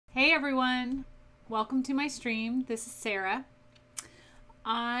Hey everyone, welcome to my stream. This is Sarah.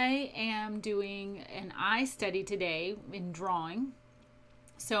 I am doing an eye study today in drawing.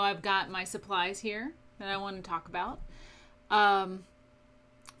 So I've got my supplies here that I want to talk about.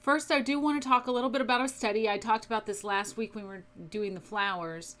 First, I do want to talk a little bit about a study. I talked about this last week when we were doing the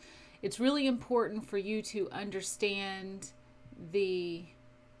flowers. It's really important for you to understand the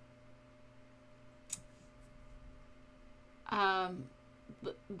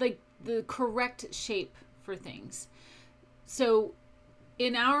the correct shape for things. So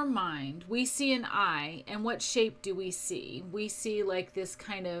in our mind, we see an eye, and what shape do we see? We see like this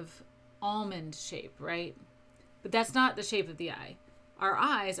kind of almond shape, right? But that's not the shape of the eye. Our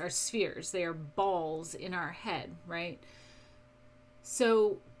eyes are spheres. They are balls in our head, right?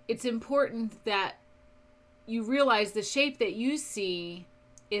 So it's important that you realize the shape that you see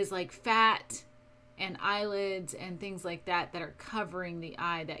is like fat and eyelids and things like that that are covering the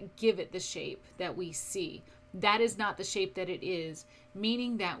eye that give it the shape that we see. That is not the shape that it is,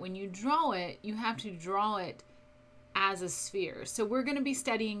 meaning that when you draw it, you have to draw it as a sphere. So we're going to be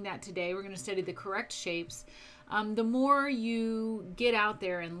studying that today. We're going to study the correct shapes. The more you get out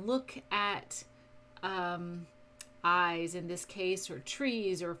there and look at eyes in this case, or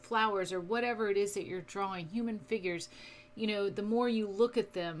trees or flowers or whatever it is that you're drawing, human figures, you know, the more you look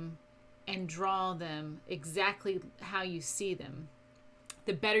at them and draw them exactly how you see them,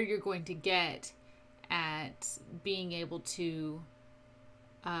 the better you're going to get at being able to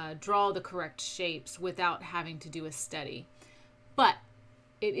draw the correct shapes without having to do a study. But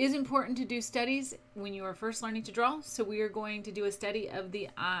it is important to do studies when you are first learning to draw, so we are going to do a study of the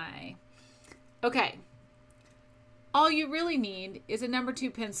eye. Okay, all you really need is a number 2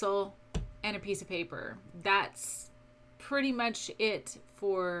 pencil and a piece of paper. That's pretty much it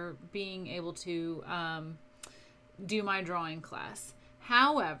for being able to do my drawing class.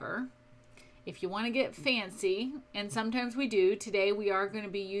 However, if you want to get fancy, and sometimes we do, today we are going to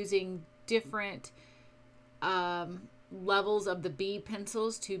be using different levels of the B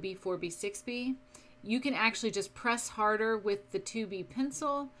pencils, 2B, 4B, 6B. You can actually just press harder with the 2B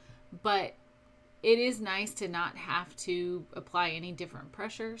pencil, but it is nice to not have to apply any different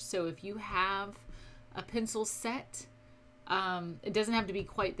pressure. So if you have a pencil set, it doesn't have to be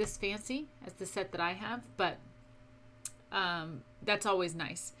quite this fancy as the set that I have, but that's always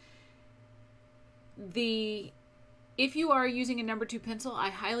nice. If you are using a number 2 pencil, I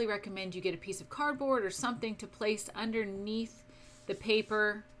highly recommend you get a piece of cardboard or something to place underneath the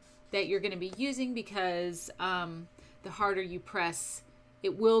paper that you're going to be using, because the harder you press,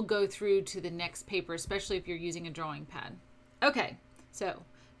 it will go through to the next paper, especially if you're using a drawing pad. Okay, so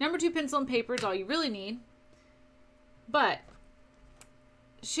number 2 pencil and paper is all you really need. But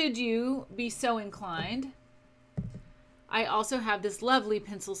should you be so inclined, I also have this lovely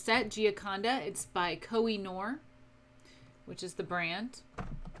pencil set, Gioconda. It's by Koh-i-Noor, which is the brand.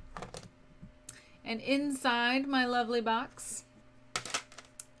 And inside my lovely box,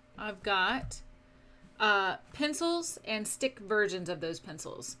 I've got pencils and stick versions of those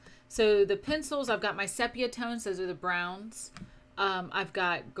pencils. So the pencils, I've got my sepia tones. Those are the browns. I've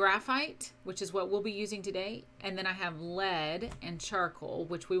got graphite, which is what we'll be using today. And then I have lead and charcoal,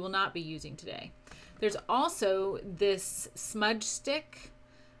 which we will not be using today. There's also this smudge stick.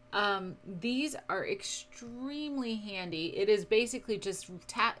 These are extremely handy. It is basically just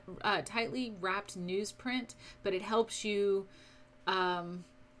tightly wrapped newsprint, but it helps you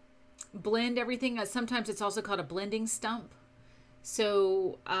blend everything. Sometimes it's also called a blending stump.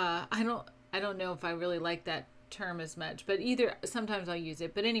 So I don't know if I really like that term as much, but sometimes I'll use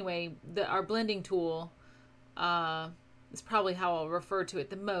it. But anyway, our blending tool is probably how I'll refer to it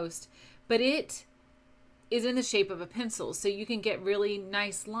the most. But it is in the shape of a pencil, so you can get really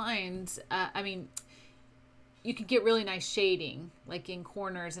nice lines. You can get really nice shading, like in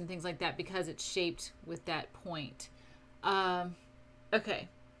corners and things like that, because it's shaped with that point. Okay,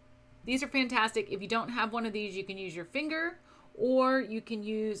 these are fantastic. If you don't have one of these, you can use your finger, or you can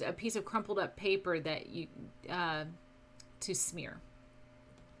use a piece of crumpled up paper that you to smear.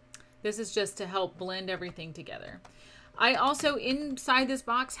 This is just to help blend everything together. I also, inside this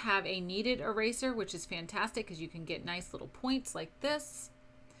box, have a kneaded eraser, which is fantastic because you can get nice little points like this.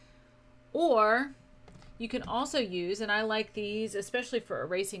 Or you can also use, and I like these especially for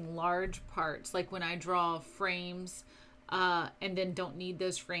erasing large parts, like when I draw frames and then don't need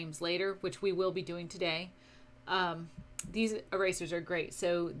those frames later, which we will be doing today. These erasers are great.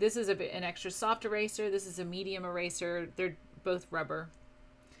 So this is an extra soft eraser. This is a medium eraser. They're both rubber.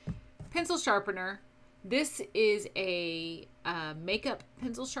 Pencil sharpener. This is a makeup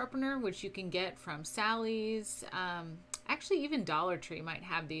pencil sharpener, which you can get from Sally's. Actually, even Dollar Tree might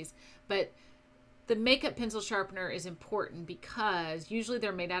have these, but the makeup pencil sharpener is important because usually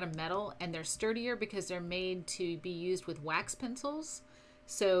they're made out of metal and they're sturdier because they're made to be used with wax pencils.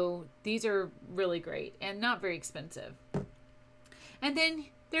 So these are really great and not very expensive. And then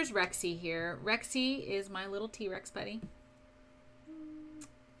there's Rexy here. Rexy is my little T-Rex buddy.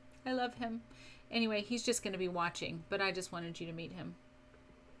 I love him. Anyway, he's just going to be watching, but I just wanted you to meet him.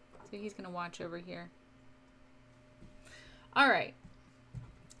 So he's going to watch over here. All right.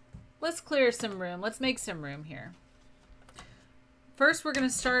 Let's clear some room. Let's make some room here. First, we're going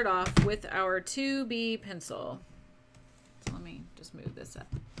to start off with our 2B pencil. So let me just move this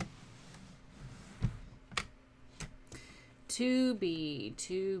up.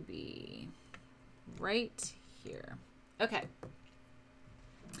 2B, right here. Okay.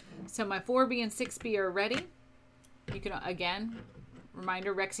 So my 4B and 6B are ready. You can, again,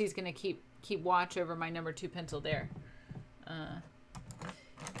 reminder, Rexy's going to keep watch over my number 2 pencil there.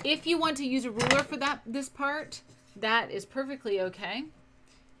 If you want to use a ruler for this part, that is perfectly okay.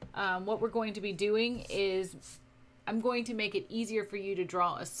 What we're going to be doing is I'm going to make it easier for you to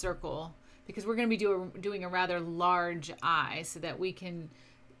draw a circle because we're going to be doing a rather large eye so that we can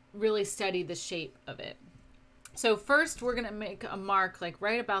really study the shape of it. So first we're going to make a mark like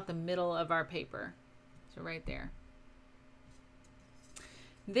right about the middle of our paper. So right there.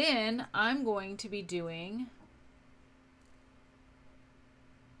 Then I'm going to be doing,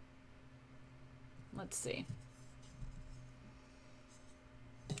 let's see.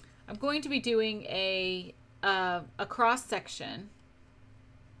 I'm going to be doing a cross section.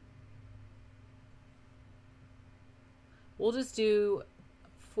 We'll just do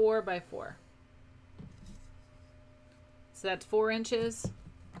 4 by 4. So that's 4 inches.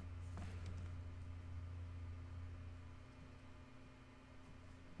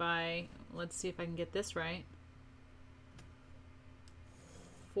 By, let's see if I can get this right.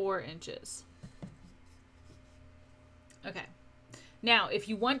 4 inches. Okay. Now, if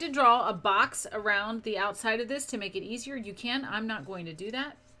you want to draw a box around the outside of this to make it easier, you can. I'm not going to do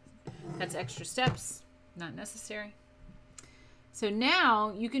that. That's extra steps, not necessary. So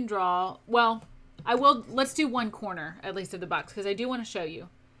now you can draw, well, let's do one corner at least of the box because I do want to show you.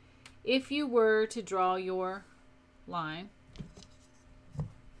 If you were to draw your line,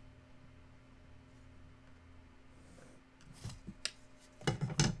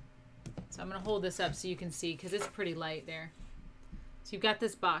 so I'm going to hold this up so you can see because it's pretty light there. So you've got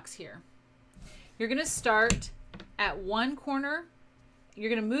this box here. You're going to start at one corner. You're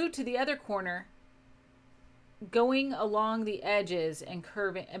going to move to the other corner, going along the edges and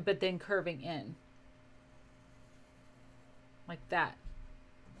curving, but then curving in. Like that.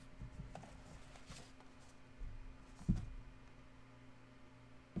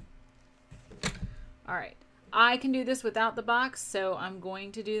 All right. I can do this without the box, so I'm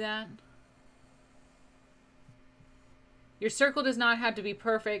going to do that. Your circle does not have to be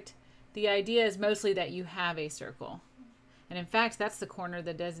perfect. The idea is mostly that you have a circle. And in fact, that's the corner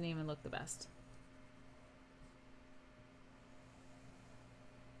that doesn't even look the best.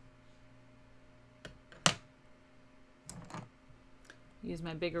 Use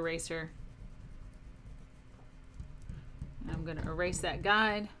my big eraser. I'm going to erase that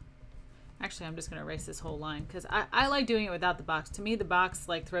guide. Actually, I'm just going to erase this whole line because I like doing it without the box. To me, the box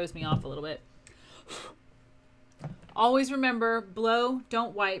like throws me off a little bit. Always remember, blow,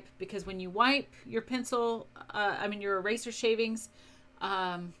 don't wipe, because when you wipe your pencil, your eraser shavings,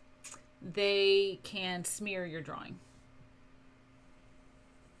 they can smear your drawing.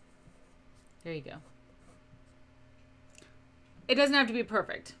 There you go. It doesn't have to be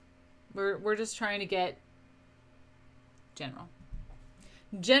perfect. We're just trying to get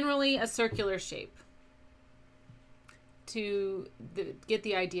generally a circular shape to get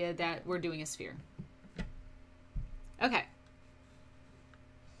the idea that we're doing a sphere. Okay.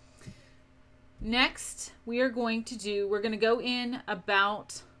 Next, we're going to go in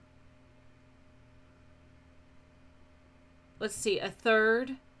about, let's see, a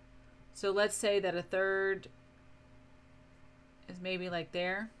third. So let's say that a third is maybe like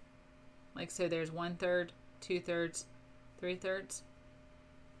there. Like, so there's 1/3, 2/3, 3/3.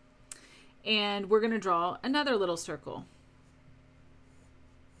 And we're going to draw another little circle.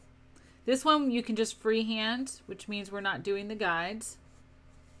 This one you can just freehand, which means we're not doing the guides.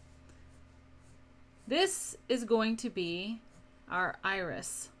 This is going to be our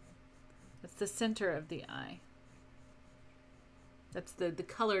iris. That's the center of the eye. That's the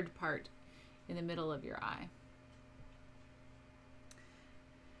colored part in the middle of your eye.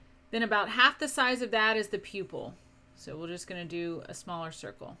 Then about half the size of that is the pupil. So we're just going to do a smaller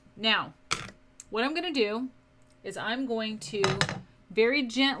circle. Now, what I'm going to do is I'm going to very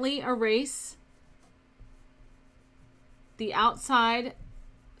gently erase the outside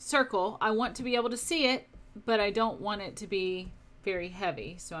circle. I want to be able to see it, but I don't want it to be very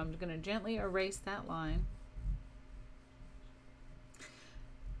heavy. So I'm going to gently erase that line.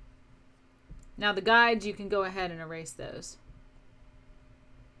 Now the guides, you can go ahead and erase those.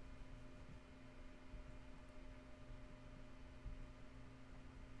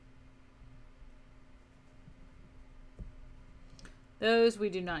 Those we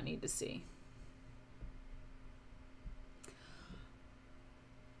do not need to see.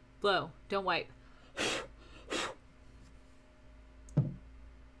 Blow, don't wipe.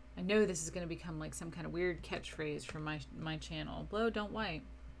 I know this is going to become like some kind of weird catchphrase for my channel. Blow, don't wipe.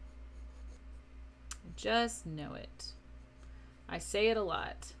 Just know it. I say it a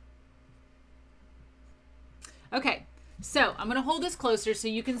lot. Okay, so I'm going to hold this closer so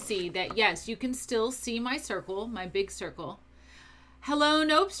you can see that, yes, you can still see my circle, my big circle. Hello,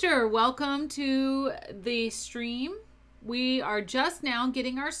 Nopester. Welcome to the stream. We are just now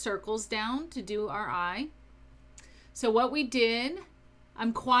getting our circles down to do our eye. So what we did,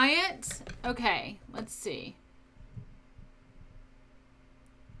 I'm quiet. Okay, let's see.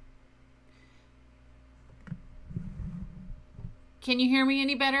 Can you hear me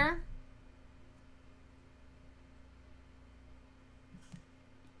any better?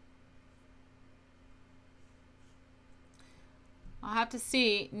 I'll have to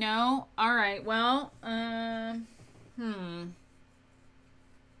see. No? All right. Well,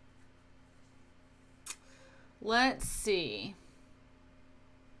 let's see.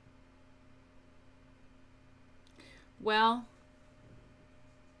 Well,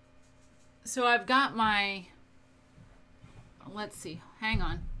 so I've got my, let's see, hang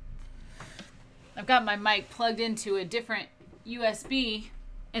on. I've got my mic plugged into a different USB,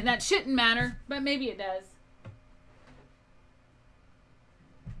 and that shouldn't matter, but maybe it does.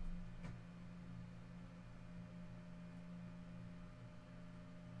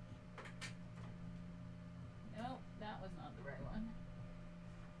 Nope, that was not the right one.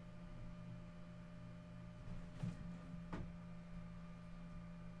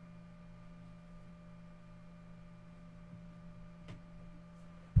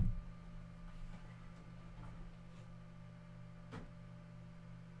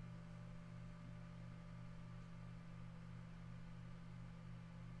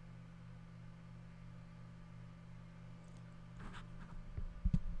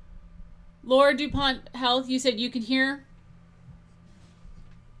 Laura DuPont Health, you said you can hear?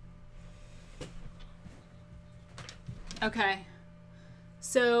 Okay.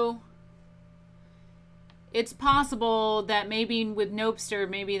 So it's possible that maybe with Nopester,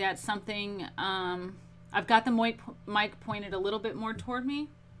 maybe that's something, I've got the mic pointed a little bit more toward me.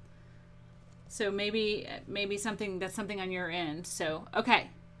 So maybe something, that's something on your end. So,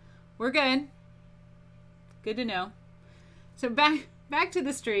 okay, we're good. Good to know. So back to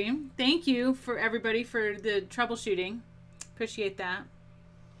the stream. Thank you for everybody for the troubleshooting. Appreciate that.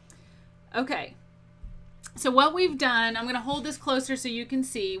 Okay. So what we've done, I'm going to hold this closer so you can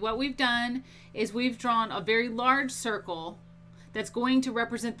see. What we've done is we've drawn a very large circle that's going to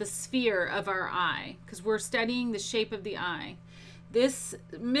represent the sphere of our eye, because we're studying the shape of the eye. This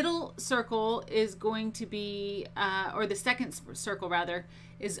middle circle is going to be, or the second circle rather,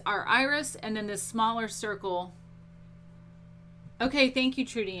 is our iris, and then this smaller circle. Okay, thank you,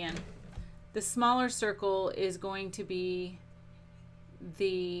 Trudy Ann. The smaller circle is going to be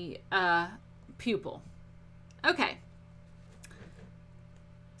the pupil. Okay.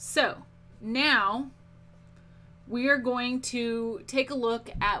 So now we are going to take a look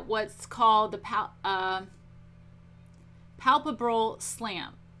at what's called the palpebral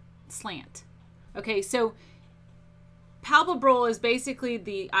slant. Okay, so palpebral is basically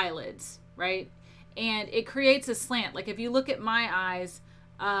the eyelids, right? And it creates a slant. Like if you look at my eyes,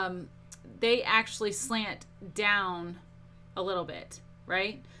 they actually slant down a little bit,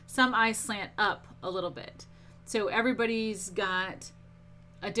 right? Some eyes slant up a little bit. So everybody's got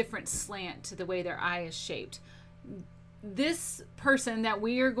a different slant to the way their eye is shaped. This person that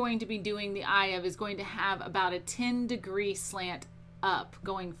we are going to be doing the eye of is going to have about a 10-degree slant up,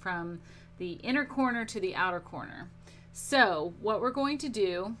 going from the inner corner to the outer corner. So what we're going to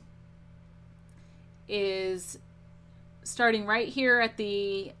do is, starting right here at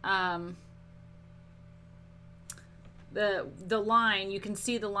the line, you can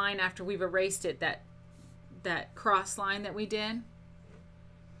see the line after we've erased it, that cross line that we did.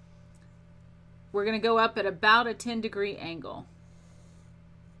 We're going to go up at about a 10-degree angle.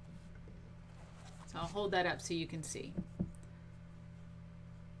 So I'll hold that up so you can see.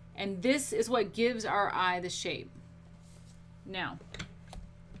 And this is what gives our eye the shape. Now,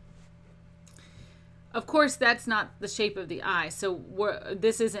 of course, that's not the shape of the eye. So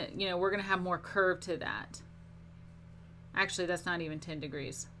this isn't, you know, we're going to have more curve to that. Actually, that's not even 10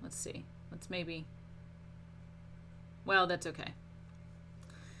 degrees. Let's see. Let's maybe, well, that's okay.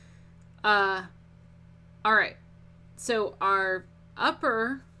 All right. So our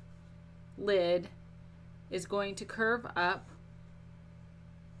upper lid is going to curve up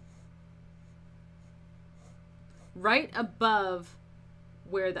right above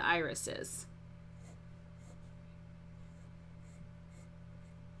where the iris is.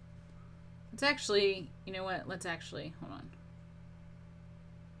 Let's actually, you know what? Let's actually, hold on.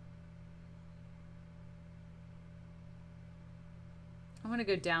 I want to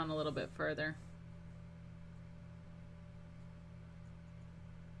go down a little bit further.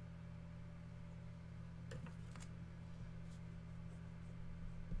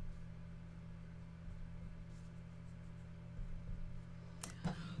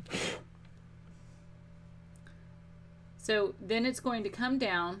 So then it's going to come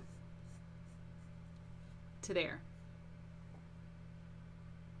down to there.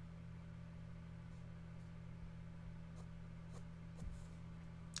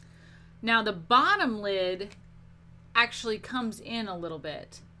 Now the bottom lid actually comes in a little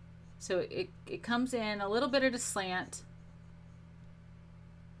bit. So it comes in a little bit at a slant,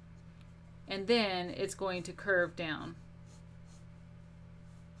 and then it's going to curve down.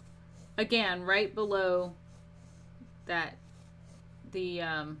 Again, right below that, the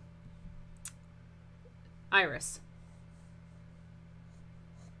iris.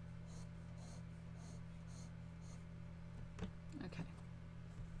 Okay.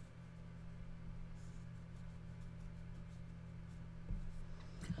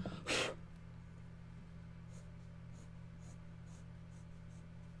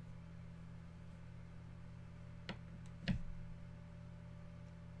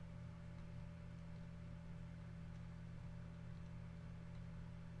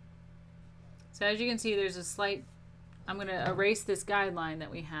 So as you can see, there's a slight, I'm going to erase this guideline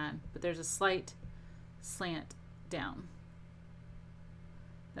that we had, but there's a slight slant down.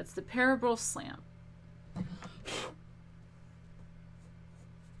 That's the parabol slant.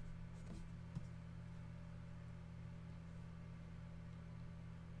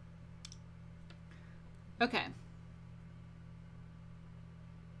 Okay.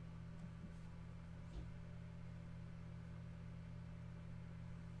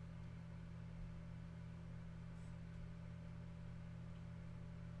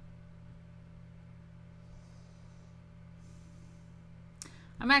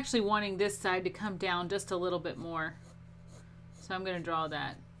 I'm actually wanting this side to come down just a little bit more. So I'm going to draw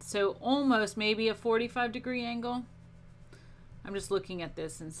that. So almost maybe a 45-degree angle. I'm just looking at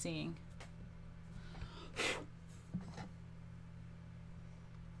this and seeing.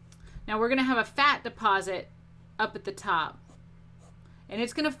 Now we're going to have a fat deposit up at the top. And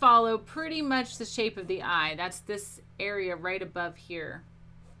it's going to follow pretty much the shape of the eye. That's this area right above here.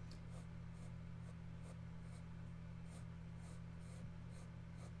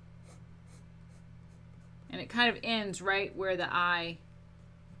 And it kind of ends right where the eye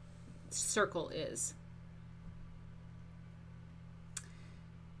circle is.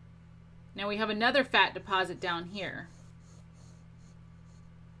 Now we have another fat deposit down here.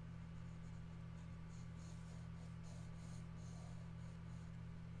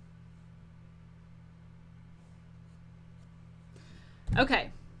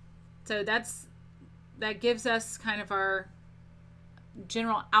 Okay, so that gives us kind of our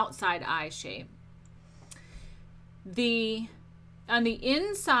general outside eye shape. On the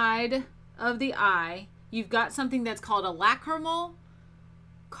inside of the eye, you've got something that's called a lacrimal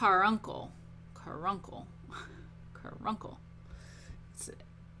caruncle. It's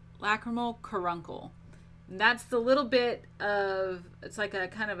lacrimal caruncle. And that's the little bit of, it's like a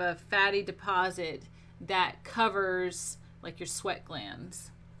kind of a fatty deposit that covers like your sweat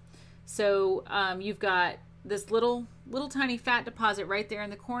glands. So you've got this little tiny fat deposit right there in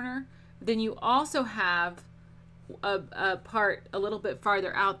the corner. Then you also have a part a little bit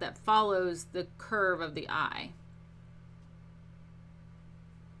farther out that follows the curve of the eye.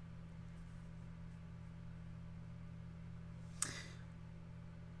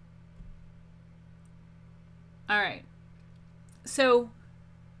 All right, so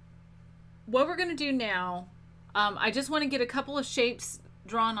what we're going to do now, I just want to get a couple of shapes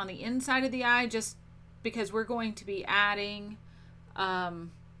drawn on the inside of the eye, just because we're going to be adding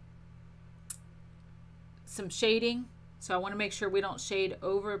some shading. So I want to make sure we don't shade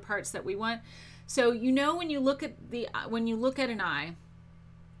over parts that we want. So you know, when you look at an eye,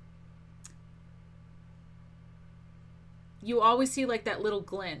 you always see like that little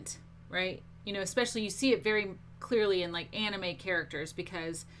glint, right? You know, especially you see it very clearly in like anime characters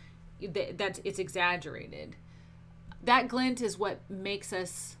because it's exaggerated. That glint is what makes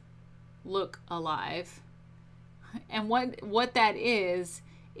us look alive. And what that is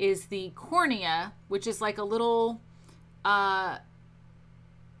the cornea, which is like a little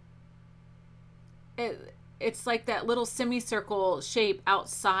it's like that little semicircle shape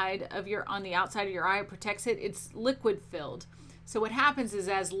outside of on the outside of your eye. It protects it. It's liquid filled. So what happens is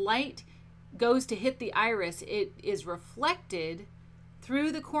as light goes to hit the iris, it is reflected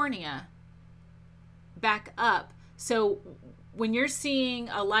through the cornea back up. So when you're seeing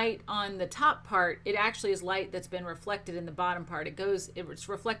a light on the top part, it actually is light that's been reflected in the bottom part. It's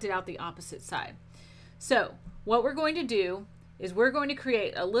reflected out the opposite side. So what we're going to do is we're going to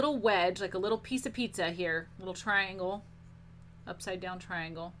create a little wedge, like a little piece of pizza here, little triangle, upside down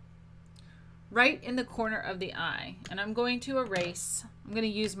triangle, right in the corner of the eye. And I'm going to erase. I'm going to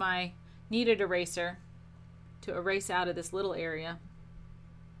use my kneaded eraser to erase out of this little area.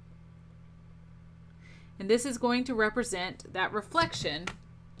 And this is going to represent that reflection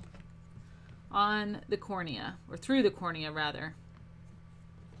on the cornea, or through the cornea rather.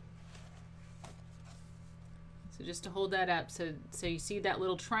 So just to hold that up, so you see that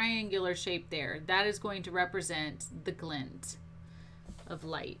little triangular shape there, that is going to represent the glint of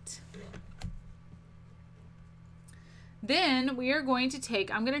light. Then we are going to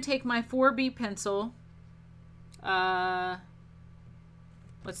take, I'm going to take my 4B pencil. Let's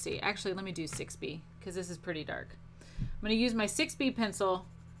see, actually let me do 6B because this is pretty dark. I'm going to use my 6B pencil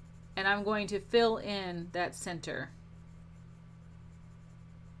and I'm going to fill in that center.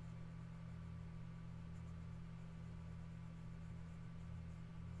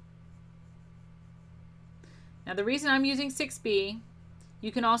 Now the reason I'm using 6B,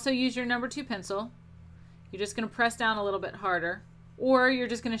 you can also use your number 2 pencil. You're just going to press down a little bit harder, or you're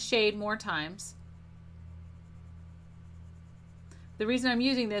just going to shade more times. The reason I'm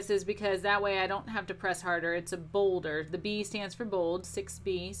using this is because that way I don't have to press harder. It's a bolder. The B stands for bold,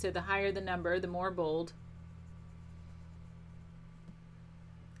 6B, so the higher the number, the more bold.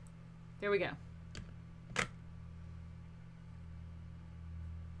 There we go.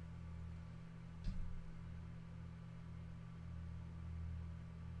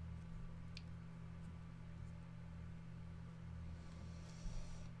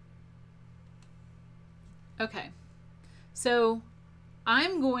 Okay, so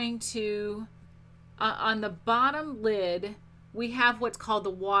I'm going to, on the bottom lid, we have what's called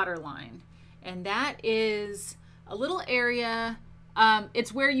the waterline. And that is a little area,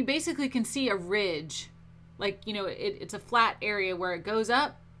 it's where you basically can see a ridge. Like, you know, it's a flat area where it goes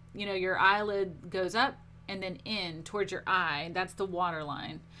up, you know, your eyelid goes up and then in towards your eye. That's the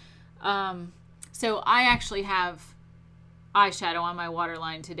waterline. So I actually have eyeshadow on my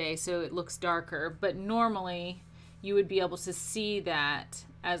waterline today, so it looks darker, but normally you would be able to see that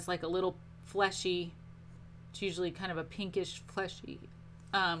as like a little fleshy, it's usually kind of a pinkish fleshy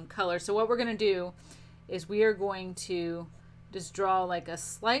color. So what we're going to do is we are going to just draw like a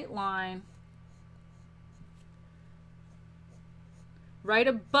slight line right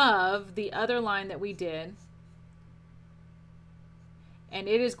above the other line that we did, and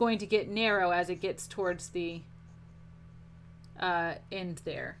it is going to get narrow as it gets towards the end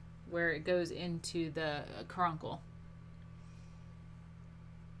there, where it goes into the caruncle.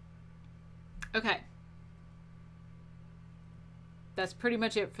 Okay, that's pretty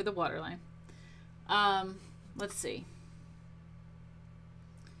much it for the waterline. Let's see.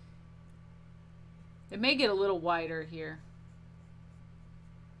 It may get a little wider here.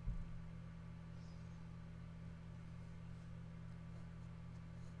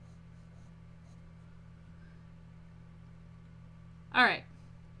 All right,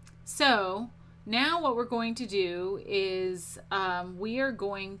 so now what we're going to do is I'm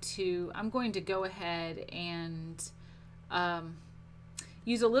going to go ahead and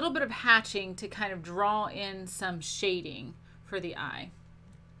use a little bit of hatching to kind of draw in some shading for the eye.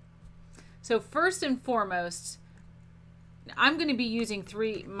 So first and foremost, I'm going to be using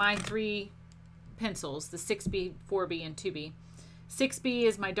my three pencils, the 6B, 4B, and 2B. 6B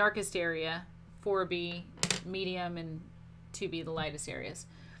is my darkest area, 4B medium, and 2B the lightest areas.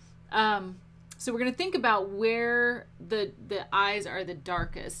 So we're going to think about where the eyes are the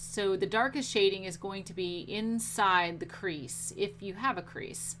darkest. So the darkest shading is going to be inside the crease, if you have a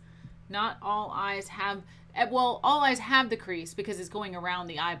crease. Not all eyes have, well, all eyes have the crease because it's going around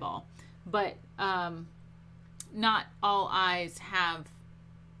the eyeball, but not all eyes have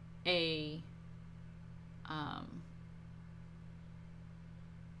a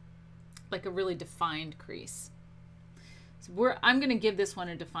like a really defined crease. So I'm going to give this one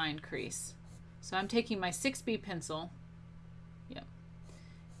a defined crease. So I'm taking my 6B pencil, yep,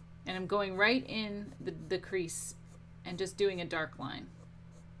 and I'm going right in the crease and just doing a dark line.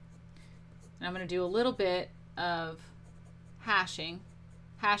 And I'm going to do a little bit of hashing.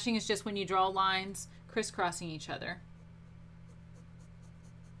 Hashing is just when you draw lines crisscrossing each other.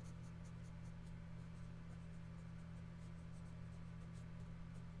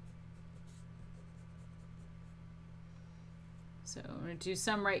 So I'm going to do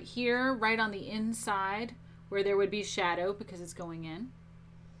some right here, right on the inside where there would be shadow because it's going in.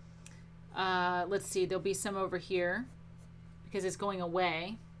 Let's see, there'll be some over here because it's going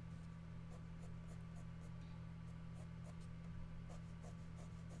away.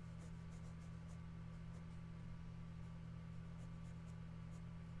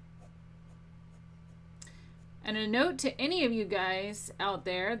 And a note to any of you guys out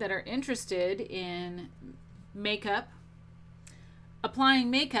there that are interested in makeup. Applying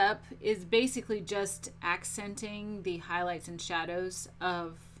makeup is basically just accenting the highlights and shadows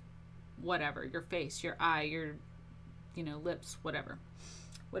of whatever, your face, your eye, your, lips, whatever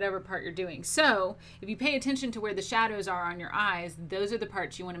part you're doing. So if you pay attention to where the shadows are on your eyes, those are the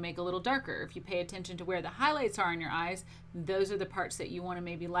parts you want to make a little darker. If you pay attention to where the highlights are on your eyes, those are the parts that you want to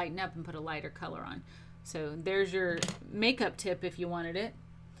maybe lighten up and put a lighter color on. So there's your makeup tip if you wanted it.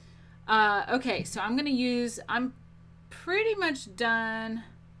 Okay, so I'm pretty much done.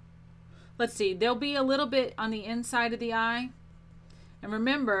 Let's see, there'll be a little bit on the inside of the eye. And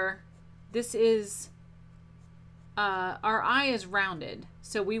remember, this is, our eye is rounded.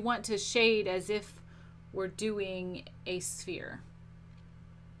 So we want to shade as if we're doing a sphere.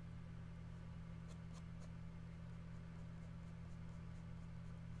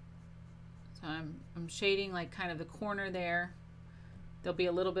 So I'm shading like kind of the corner there. There'll be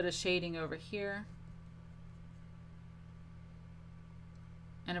a little bit of shading over here.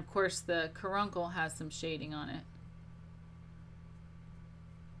 And of course the caruncle has some shading on it.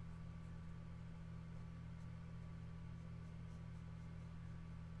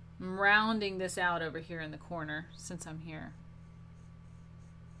 I'm rounding this out over here in the corner since I'm here.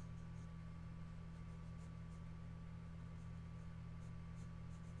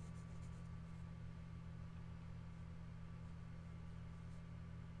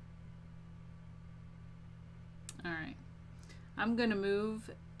 All right, I'm gonna move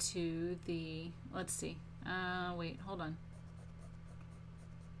to the, let's see, wait, hold on.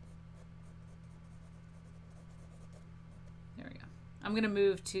 There we go. I'm gonna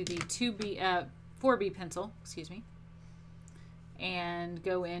move to the 4B pencil, excuse me, and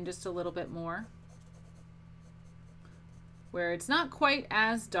go in just a little bit more where it's not quite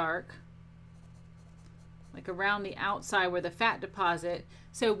as dark, like around the outside where the fat deposit.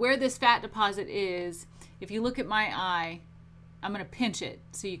 So where this fat deposit is, if you look at my eye, I'm going to pinch it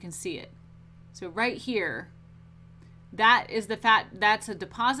so you can see it. So right here, that is the fat, that's a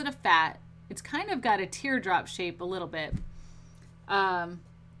deposit of fat. It's kind of got a teardrop shape a little bit. And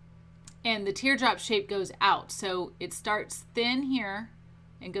the teardrop shape goes out. So it starts thin here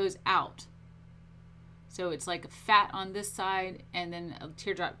and goes out. So it's like a fat on this side and then a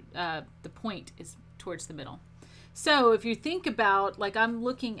teardrop, the point is towards the middle. So if you think about, like I'm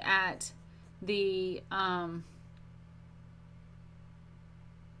looking at the,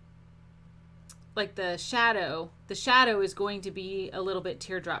 like the shadow is going to be a little bit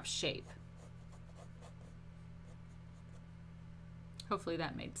teardrop shape. Hopefully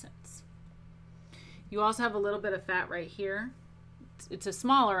that made sense. You also have a little bit of fat right here. It's a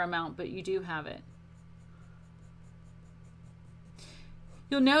smaller amount, but you do have it.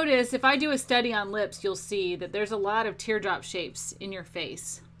 You'll notice if I do a study on lips, you'll see that there's a lot of teardrop shapes in your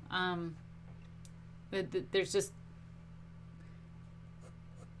face. There's just,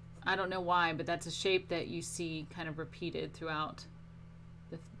 I don't know why, but that's a shape that you see kind of repeated throughout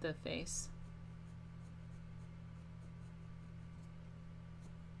the face.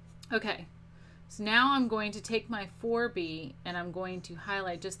 Okay, so now I'm going to take my 4B and I'm going to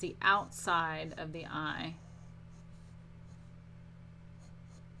highlight just the outside of the eye.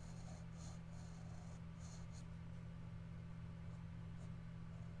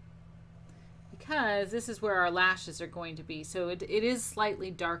 Because this is where our lashes are going to be. So it is slightly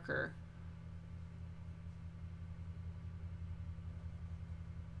darker.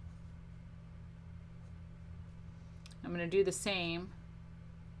 I'm going to do the same.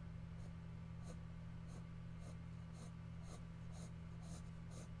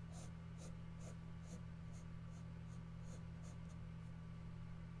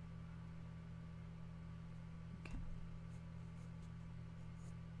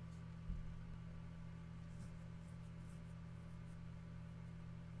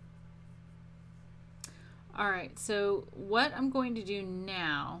 All right, so what I'm going to do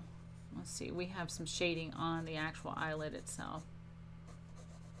now, let's see, we have some shading on the actual eyelid itself.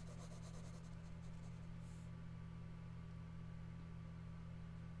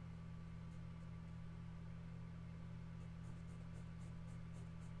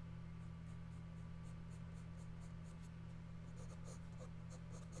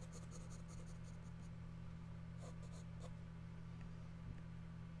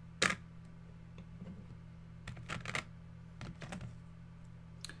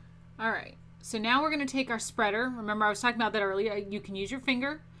 All right, so now we're going to take our spreader. Remember, I was talking about that earlier. You can use your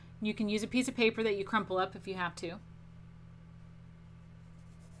finger. You can use a piece of paper that you crumple up if you have to.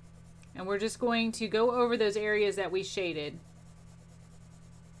 And we're just going to go over those areas that we shaded.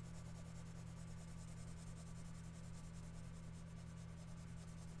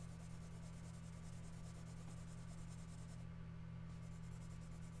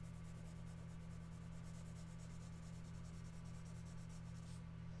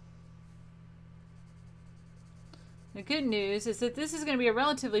 The good news is that this is going to be a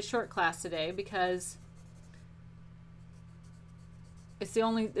relatively short class today because it's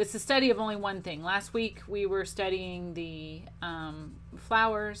the study of only one thing. Last week we were studying the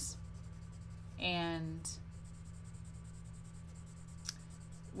flowers, and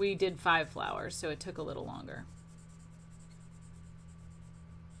we did 5 flowers, so it took a little longer.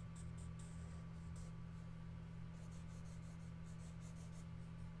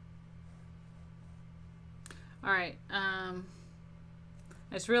 All right, I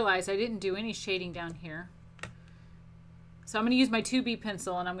just realized I didn't do any shading down here. So I'm going to use my 2B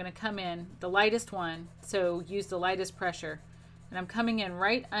pencil, and I'm going to come in the lightest one, so use the lightest pressure. And I'm coming in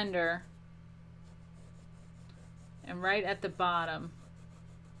right under and right at the bottom.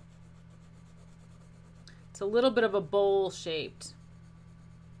 It's a little bit of a bowl shaped.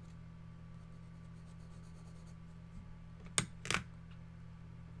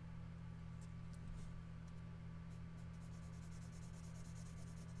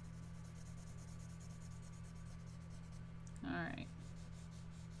 All right.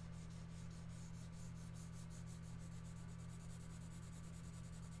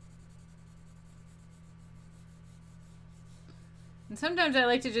 And sometimes I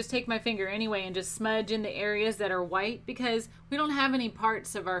like to just take my finger anyway and just smudge in the areas that are white, because we don't have any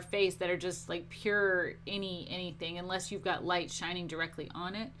parts of our face that are just like pure anything unless you've got light shining directly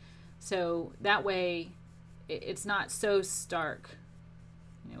on it. So that way it's not so stark.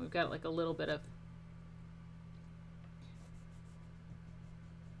 You know, we've got like a little bit of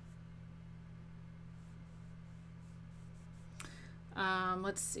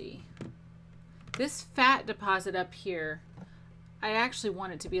let's see. This fat deposit up here, I actually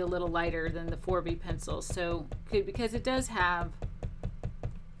want it to be a little lighter than the 4B pencil, so because it does have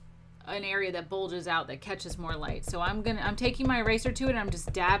an area that bulges out that catches more light. So I'm taking my eraser to it and I'm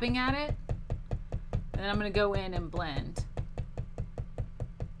just dabbing at it, and then I'm going to go in and blend.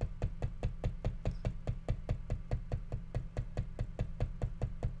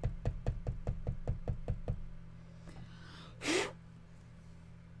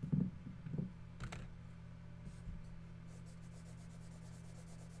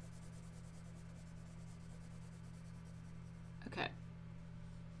 Okay.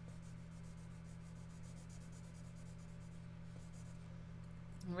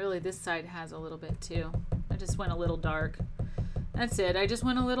 Really, this side has a little bit too. I just went a little dark. That's it. I just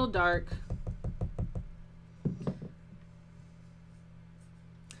went a little dark.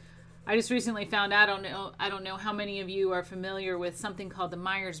 I just recently found out, I don't know how many of you are familiar with something called the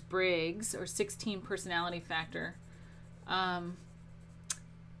Myers-Briggs or 16 personality factor. I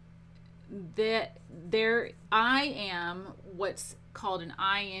am what's called an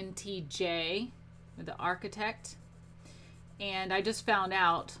INTJ, the architect, and I just found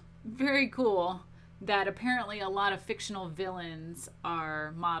out, very cool, that apparently a lot of fictional villains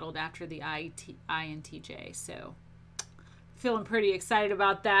are modeled after the INTJ. So feeling pretty excited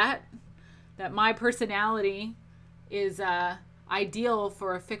about that my personality is ideal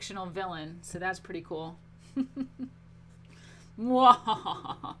for a fictional villain, so that's pretty cool.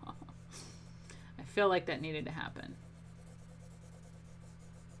 I feel like that needed to happen.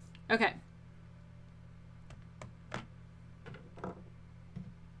 Okay.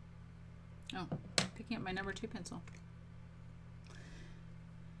 Oh, picking up my number 2 pencil.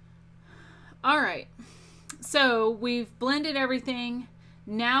 All right. So we've blended everything.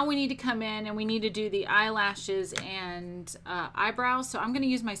 Now we need to come in and we need to do the eyelashes and eyebrows. So I'm going to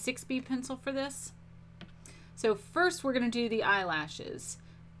use my 6B pencil for this. So first we're going to do the eyelashes.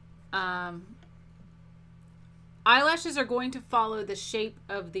 eyelashes are going to follow the shape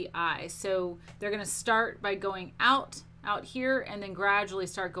of the eye. So they're going to start by going out here, and then gradually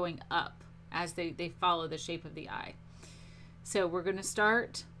start going up as they follow the shape of the eye. So we're going to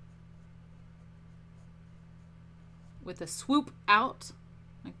start with a swoop out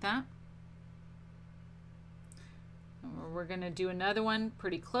like that. And we're going to do another one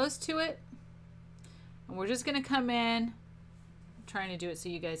pretty close to it. And we're just going to come in, I'm trying to do it so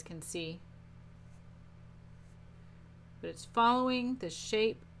you guys can see. But it's following the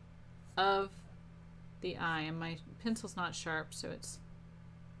shape of the eye. And my pencil's not sharp, so it's...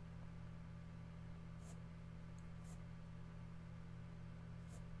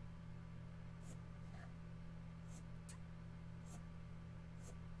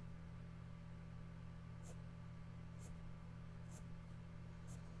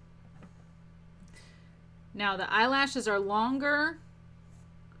 Now the eyelashes are longer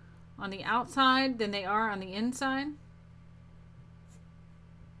on the outside than they are on the inside.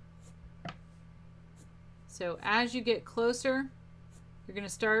 So as you get closer, you're going to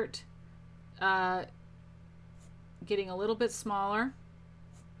start getting a little bit smaller.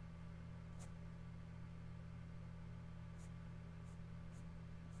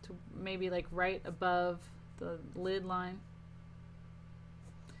 To maybe like right above the lid line.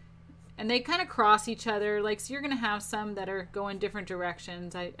 And they kind of cross each other, like, so you're going to have some that are going different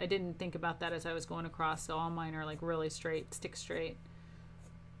directions. I didn't think about that as I was going across, so all mine are like really straight, stick straight.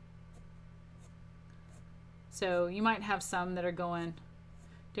 So you might have some that are going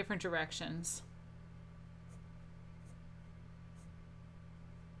different directions.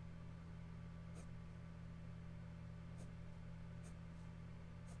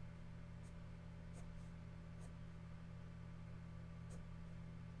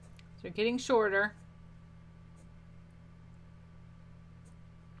 So they're getting shorter.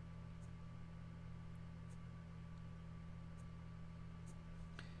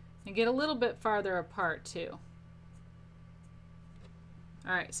 And get a little bit farther apart too.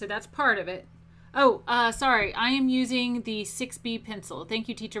 All right, so that's part of it. Oh, sorry, I am using the 6B pencil. Thank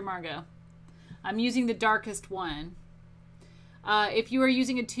you, Teacher Margot. I'm using the darkest one. If you are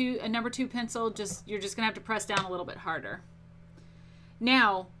using a number 2 pencil, you're just gonna have to press down a little bit harder.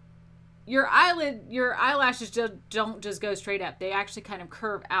 Now, your eyelashes don't just go straight up. They actually kind of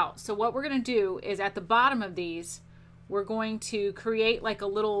curve out. So what we're going to do is at the bottom of these, we're going to create like a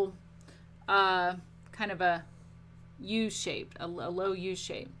little kind of a U shape, a low U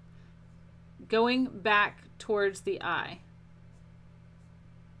shape, going back towards the eye.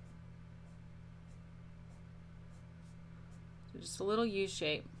 So just a little U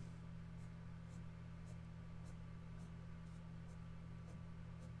shape.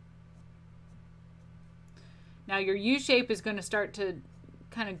 Now your U shape is going to start to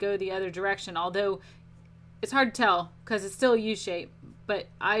kind of go the other direction, although it's hard to tell because it's still a U shape, but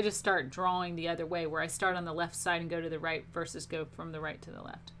I just start drawing the other way where I start on the left side and go to the right versus go from the right to the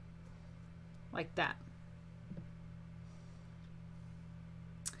left. Like that.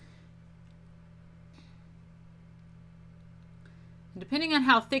 And depending on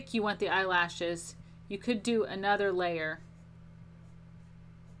how thick you want the eyelashes, you could do another layer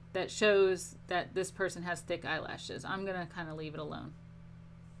that shows that this person has thick eyelashes. I'm going to kind of leave it alone.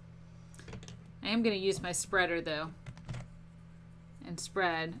 I am going to use my spreader though and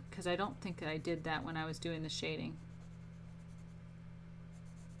spread because I don't think that I did that when I was doing the shading.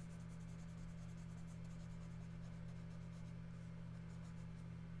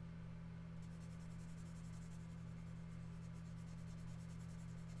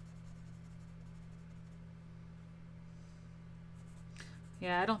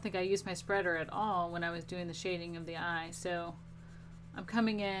 Yeah, I don't think I used my spreader at all when I was doing the shading of the eye. So I'm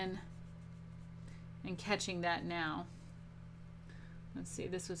coming in and catching that now. Let's see,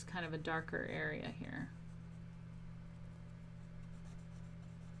 this was kind of a darker area here.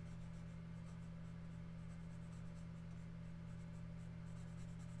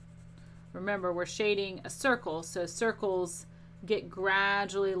 Remember, we're shading a circle, so circles get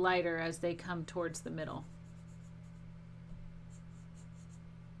gradually lighter as they come towards the middle.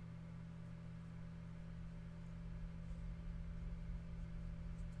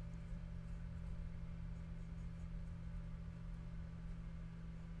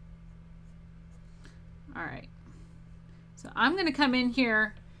 All right, so I'm going to come in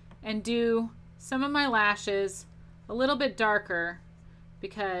here and do some of my lashes a little bit darker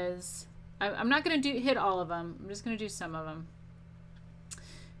because I'm not going to hit all of them. I'm just going to do some of them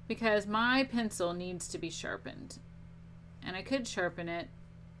because my pencil needs to be sharpened, and I could sharpen it,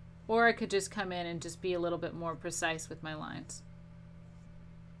 or I could just come in and just be a little bit more precise with my lines.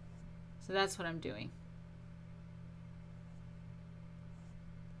 So that's what I'm doing.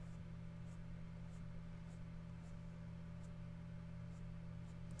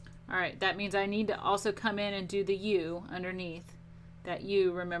 All right, that means I need to also come in and do the U underneath. That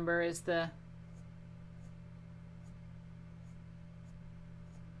U, remember, is the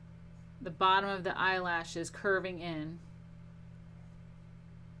bottom of the eyelashes curving in.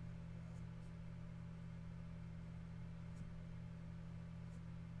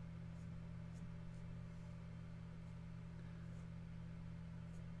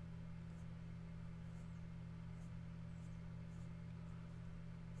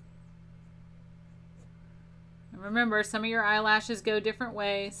 Remember, some of your eyelashes go different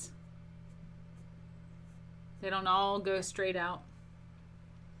ways. They don't all go straight out.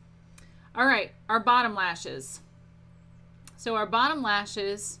 All right, our bottom lashes. So our bottom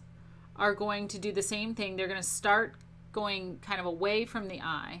lashes are going to do the same thing. They're going to start going kind of away from the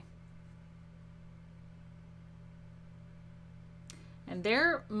eye. And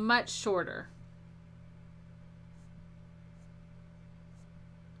they're much shorter.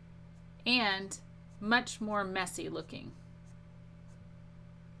 And much more messy looking.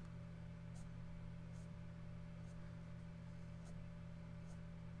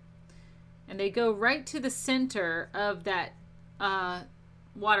 And they go right to the center of that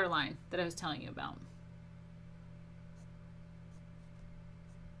waterline that I was telling you about.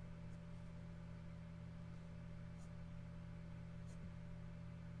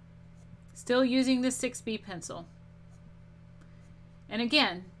 Still using the 6B pencil. And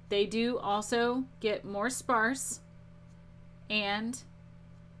again, they do also get more sparse, and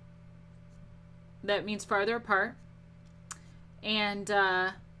that means farther apart, and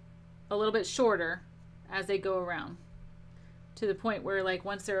a little bit shorter as they go around, to the point where, like,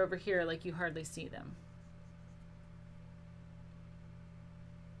 once they're over here, like, you hardly see them.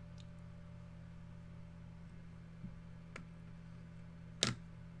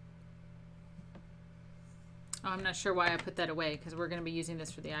 Oh, I'm not sure why I put that away, because we're going to be using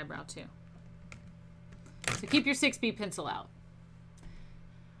this for the eyebrow too. So keep your 6B pencil out.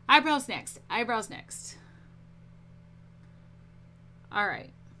 Eyebrows next. Eyebrows next. All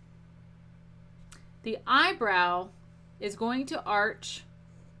right. The eyebrow is going to arch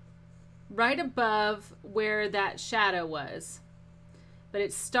right above where that shadow was. But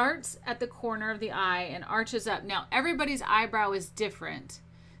it starts at the corner of the eye and arches up. Now, everybody's eyebrow is different.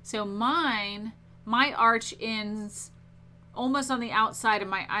 So my arch ends almost on the outside of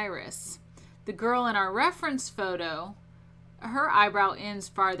my iris. The girl in our reference photo, her eyebrow ends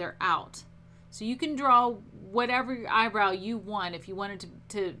farther out. So you can draw whatever eyebrow you want. If you wanted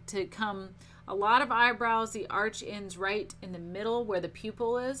to come, a lot of eyebrows, the arch ends right in the middle where the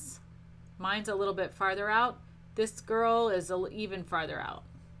pupil is. Mine's a little bit farther out. This girl is even farther out.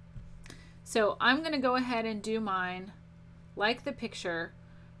 So I'm going to go ahead and do mine like the picture.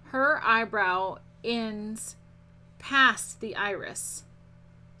 Her eyebrow ends past the iris.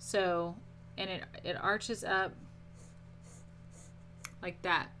 So, and it arches up like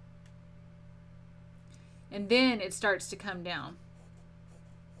that. And then it starts to come down.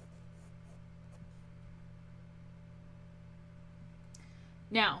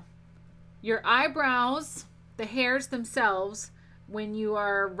 Now, your eyebrows, the hairs themselves, when you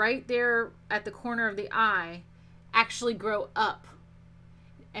are right there at the corner of the eye, actually grow up.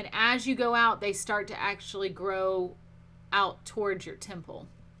 And as you go out, they start to actually grow out towards your temple.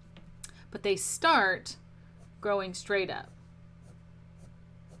 But they start growing straight up.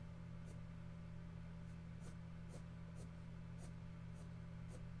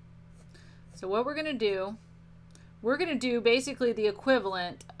 So what we're going to do basically the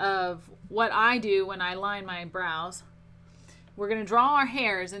equivalent of what I do when I line my brows. We're going to draw our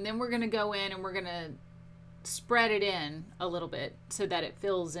hairs, and then we're going to go in and we're going to spread it in a little bit so that it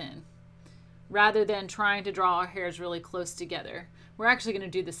fills in, rather than trying to draw our hairs really close together. We're actually going to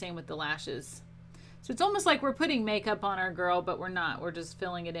do the same with the lashes. So it's almost like we're putting makeup on our girl, but we're not. We're just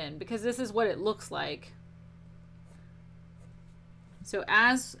filling it in, because this is what it looks like. So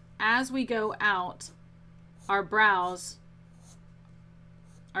as we go out, our brows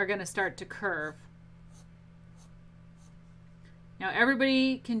are going to start to curve. Now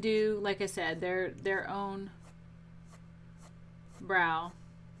everybody can do, like I said, their own brow.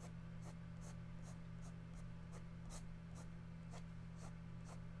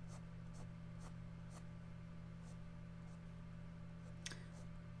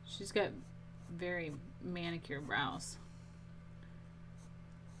 She's got very manicured brows.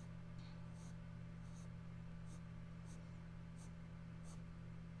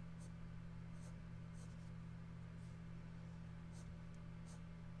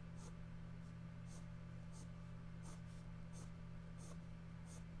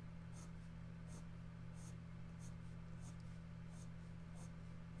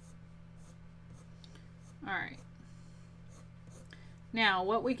 right. Now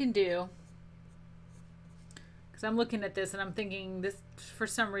what we can do, because I'm looking at this and I'm thinking this for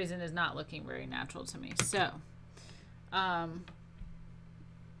some reason is not looking very natural to me. So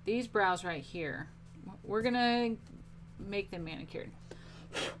these brows right here, we're gonna make them manicured.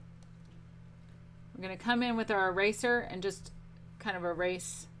 We're gonna come in with our eraser and just kind of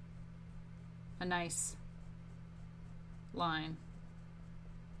erase a nice line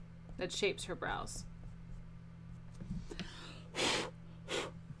that shapes her brows.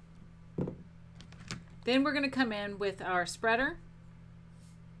 Then we're going to come in with our spreader.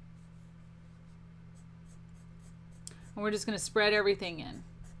 And we're just going to spread everything in.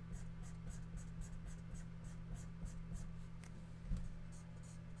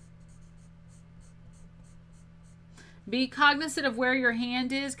 Be cognizant of where your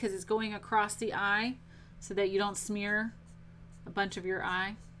hand is because it's going across the eye so that you don't smear a bunch of your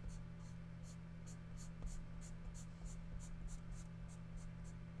eye.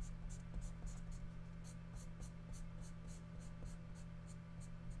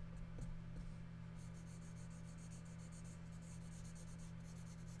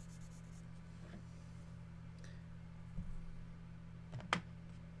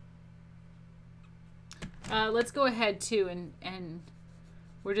 Let's go ahead too and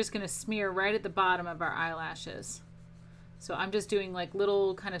we're just going to smear right at the bottom of our eyelashes. So I'm just doing like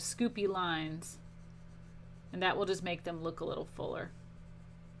little kind of scoopy lines, and that will just make them look a little fuller.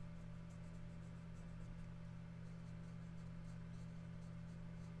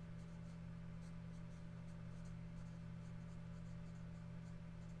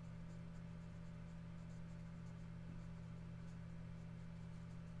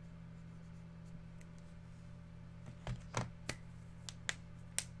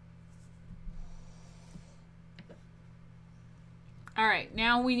 All right,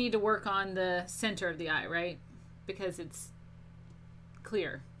 now we need to work on the center of the eye, right? Because it's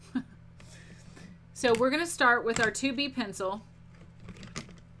clear. So we're going to start with our 2B pencil.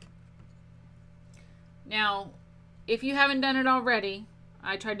 Now, if you haven't done it already,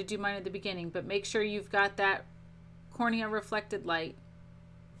 I tried to do mine at the beginning, but make sure you've got that cornea reflected light.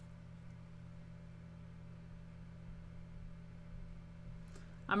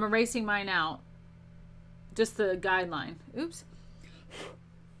 I'm erasing mine out, just the guideline. Oops.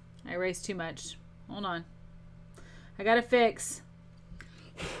 I erased too much. Hold on. I got to fix.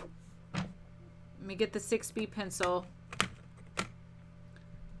 Let me get the 6B pencil.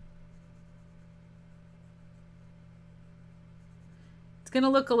 It's going to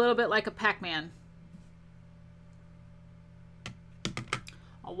look a little bit like a Pac-Man.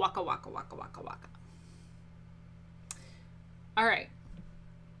 Oh, waka, waka, waka, waka, waka. All right.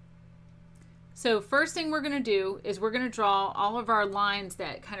 So first thing we're going to do is we're going to draw all of our lines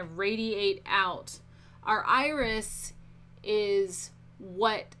that kind of radiate out. Our iris is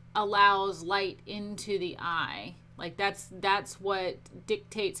what allows light into the eye. Like that's what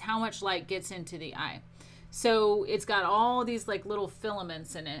dictates how much light gets into the eye. So it's got all these like little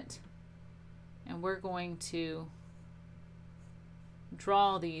filaments in it. And we're going to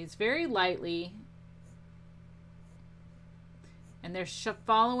draw these very lightly. And they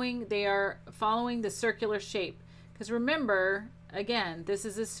are following the circular shape. Because remember, again, this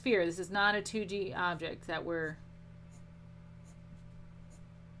is a sphere. This is not a 2D object that we're...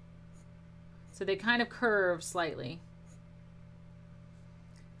 So they kind of curve slightly.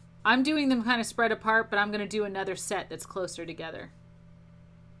 I'm doing them kind of spread apart, but I'm going to do another set that's closer together.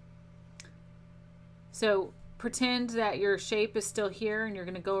 So pretend that your shape is still here and you're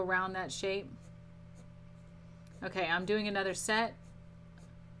going to go around that shape. Okay, I'm doing another set.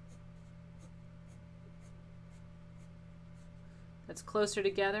 That's closer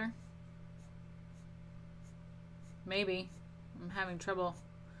together. Maybe. I'm having trouble.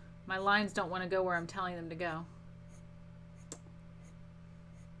 My lines don't want to go where I'm telling them to go.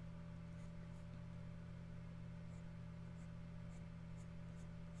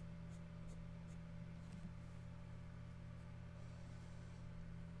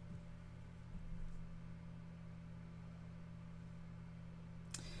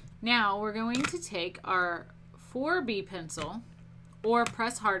 Now we're going to take our 4B pencil, or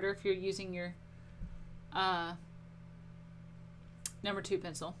press harder if you're using your number 2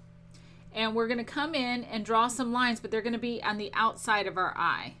 pencil. And we're going to come in and draw some lines, but they're going to be on the outside of our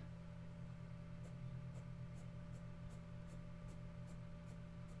eye.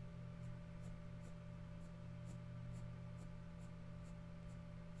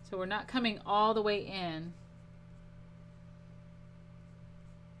 So we're not coming all the way in.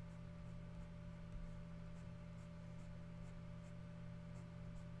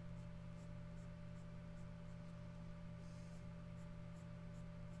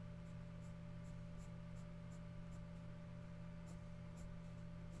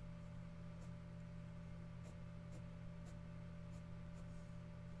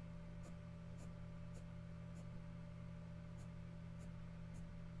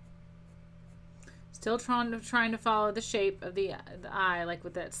 Still trying to follow the shape of the eye, like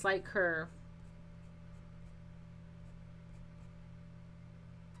with that slight curve.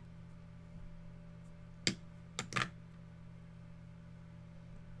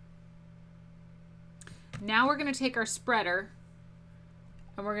 Now we're going to take our spreader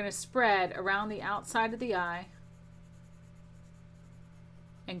and we're going to spread around the outside of the eye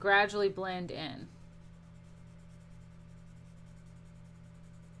and gradually blend in.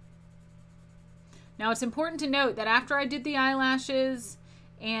 Now it's important to note that after I did the eyelashes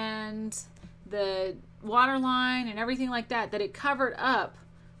and the waterline and everything like that, that it covered up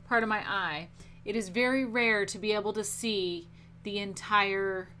part of my eye. It is very rare to be able to see the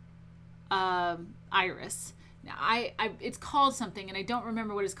entire iris. Now it's called something and I don't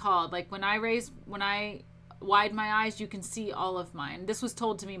remember what it's called. Like when I widen my eyes, you can see all of mine. This was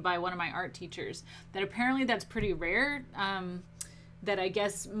told to me by one of my art teachers, that apparently that's pretty rare. That I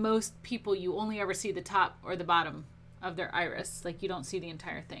guess most people, you only ever see the top or the bottom of their iris. Like you don't see the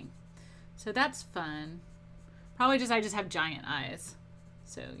entire thing. So that's fun. Probably I just have giant eyes.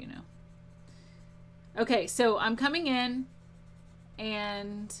 So, you know. Okay, so I'm coming in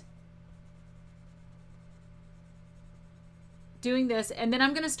and doing this, and then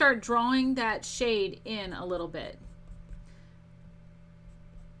I'm going to start drawing that shade in a little bit.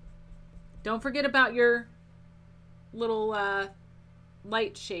 Don't forget about your little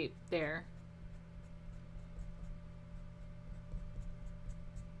light shape there.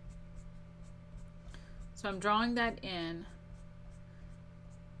 So I'm drawing that in.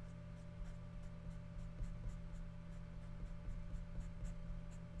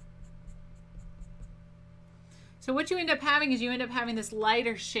 So what you end up having is you end up having this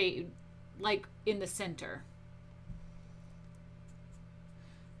lighter shade like in the center.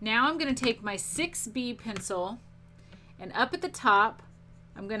 Now I'm going to take my 6B pencil and up at the top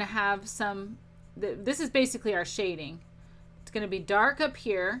I'm going to have some, this is basically our shading. It's going to be dark up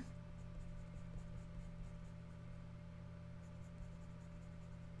here.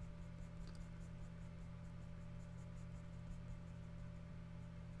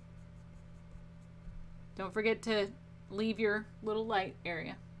 Don't forget to leave your little light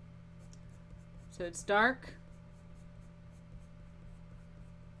area. So it's dark.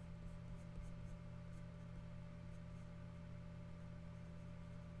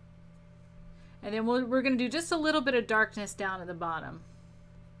 And then we're going to do just a little bit of darkness down at the bottom.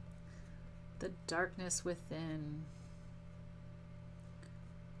 The darkness within.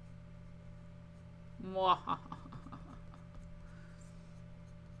 Mwahaha.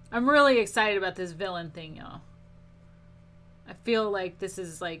 I'm really excited about this villain thing, y'all. I feel like this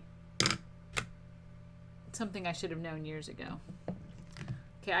is like something I should have known years ago.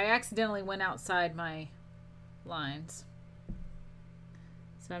 Okay, I accidentally went outside my lines.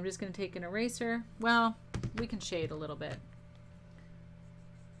 So I'm just going to take an eraser. Well, we can shade a little bit.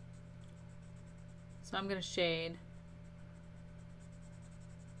 So I'm going to shade.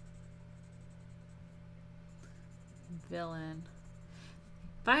 Villain.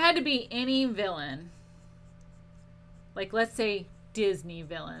 If I had to be any villain, like let's say Disney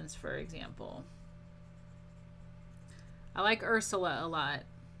villains, for example. I like Ursula a lot.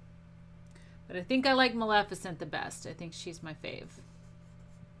 But I think I like Maleficent the best. I think she's my fave.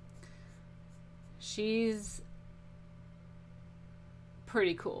 She's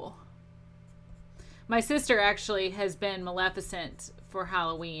pretty cool. My sister actually has been Maleficent for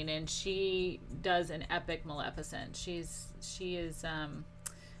Halloween, and she does an epic Maleficent.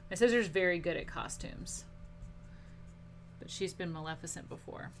 My sister's very good at costumes, but she's been Maleficent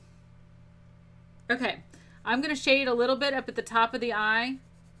before. Okay, I'm going to shade a little bit up at the top of the eye,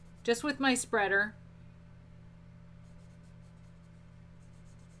 just with my spreader.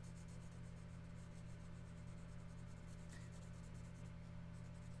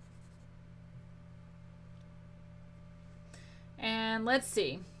 And let's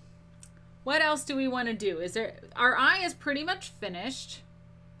see. What else do we want to do? Our eye is pretty much finished.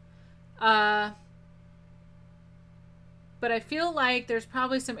 But I feel like there's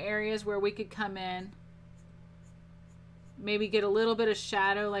probably some areas where we could come in. Maybe get a little bit of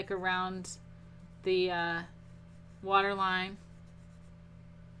shadow like around the waterline.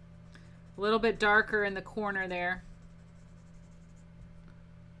 A little bit darker in the corner there.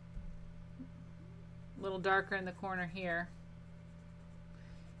 A little darker in the corner here.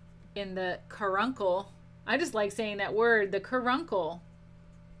 In the caruncle. I just like saying that word, the caruncle.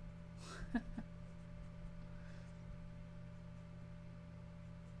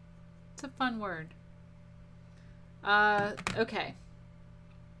 It's a fun word. Okay.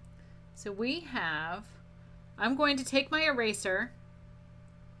 So we have, I'm going to take my eraser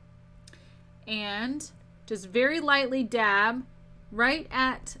and just very lightly dab right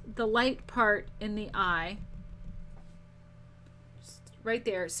at the light part in the eye. Just right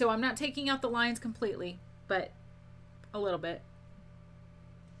there. So I'm not taking out the lines completely, but a little bit.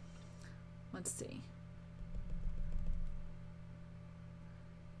 Let's see.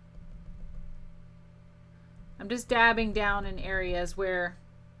 I'm just dabbing down in areas where,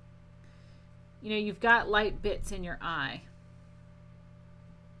 you know, you've got light bits in your eye,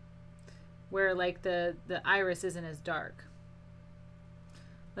 where like the iris isn't as dark.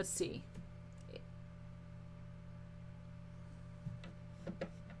 Let's see.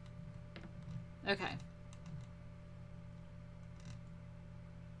 Okay.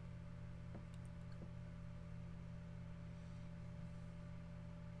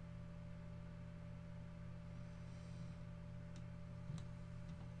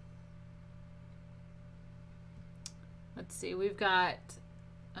 Let's see, we've got,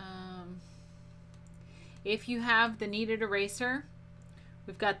 if you have the kneaded eraser,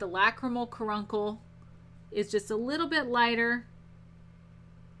 we've got the lacrimal caruncle is just a little bit lighter,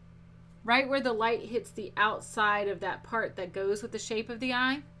 right where the light hits the outside of that part that goes with the shape of the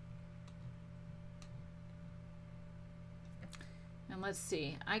eye. And let's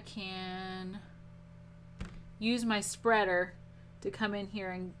see, I can use my spreader to come in here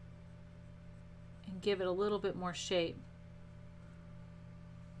and give it a little bit more shape.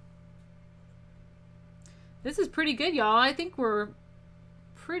 This is pretty good, y'all. I think we're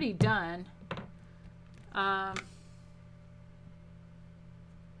pretty done.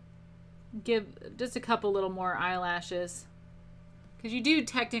 Give just a couple little more eyelashes, because you do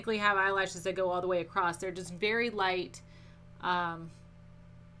technically have eyelashes that go all the way across. They're just very light and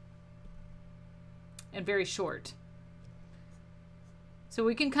very short. So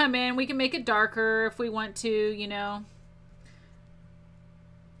we can come in, we can make it darker if we want to, you know.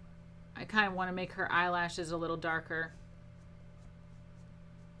 I kind of want to make her eyelashes a little darker.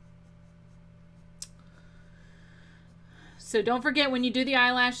 So don't forget when you do the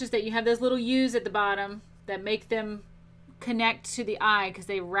eyelashes that you have those little U's at the bottom that make them connect to the eye because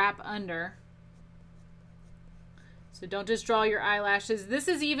they wrap under. So don't just draw your eyelashes. This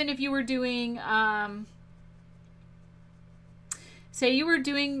is even if you were doing, say you were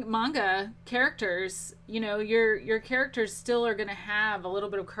doing manga characters, you know, your characters still are going to have a little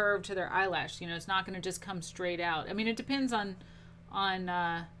bit of curve to their eyelash. You know, it's not going to just come straight out. I mean, it depends on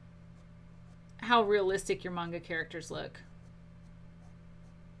how realistic your manga characters look.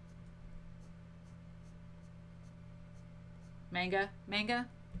 Manga?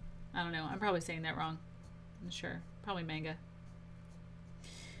 I don't know. I'm probably saying that wrong. I'm not sure. Probably manga.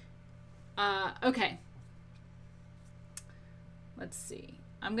 Okay. Let's see.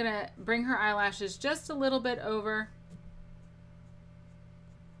 I'm going to bring her eyelashes just a little bit over.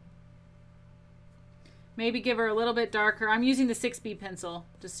 Maybe give her a little bit darker. I'm using the 6B pencil,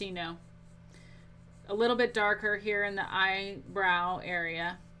 just so you know. A little bit darker here in the eyebrow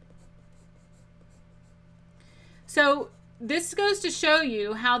area. So this goes to show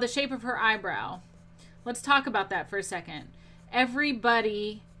you how the shape of her eyebrow. Let's talk about that for a second.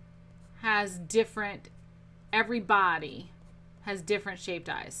 Everybody has different shaped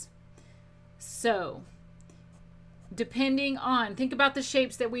eyes. So depending on, think about the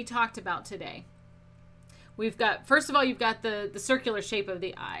shapes that we talked about today. We've got, first of all, you've got the circular shape of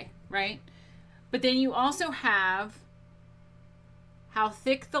the eye, right? But then you also have how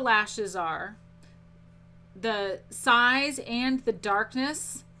thick the lashes are, the size and the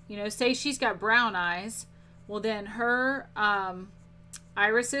darkness. You know, say she's got brown eyes, well then her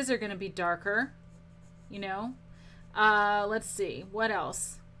irises are going to be darker, you know. Let's see, what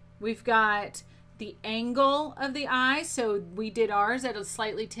else? We've got the angle of the eye. So we did ours at a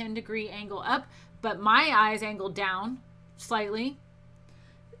slightly 10-degree angle up, but my eyes angled down slightly.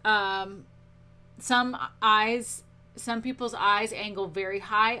 Some people's eyes angle very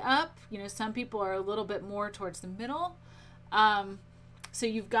high up. You know, some people are a little bit more towards the middle. So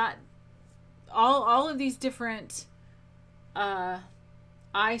you've got all of these different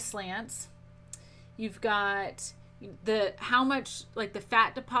eye slants. You've got how much, like the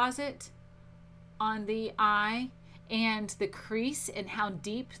fat deposit on the eye and the crease and how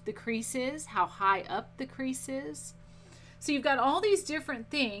deep the crease is, how high up the crease is. So you've got all these different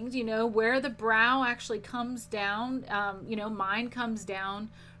things, you know, where the brow actually comes down. You know, mine comes down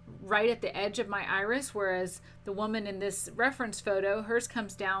right at the edge of my iris, whereas the woman in this reference photo, hers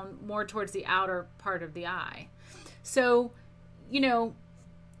comes down more towards the outer part of the eye. So, you know,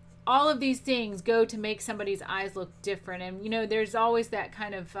 all of these things go to make somebody's eyes look different. And, you know, there's always that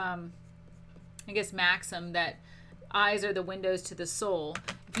kind of, I guess, maxim that eyes are the windows to the soul.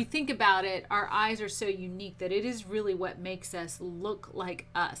 if you think about it, our eyes are so unique that it is really what makes us look like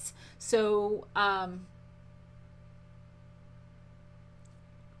us. So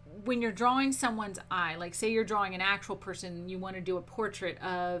when you're drawing someone's eye, like say you're drawing an actual person, you want to do a portrait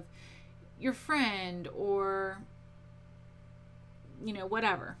of your friend or, you know,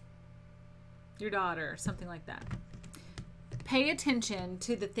 whatever, your daughter, something like that. Pay attention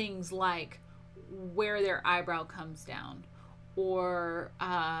to the things like where their eyebrow comes down, or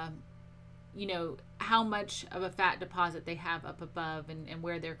you know, how much of a fat deposit they have up above, and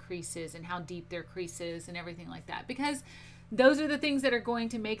where their crease is and how deep their crease is and everything like that, because those are the things that are going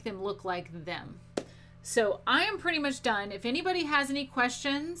to make them look like them. So I am pretty much done. If anybody has any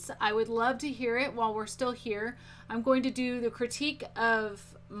questions, I would love to hear it while we're still here. I'm going to do the critique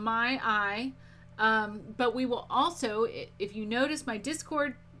of my eye, but we will also, if you notice my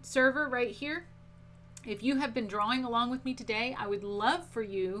Discord server right here, if you have been drawing along with me today, I would love for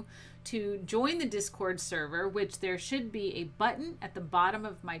you to join the Discord server, which there should be a button at the bottom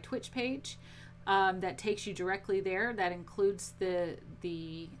of my Twitch page that takes you directly there. That includes the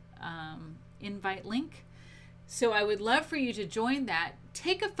invite link. So I would love for you to join that.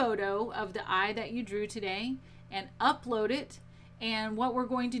 Take a photo of the eye that you drew today and upload it. And what we're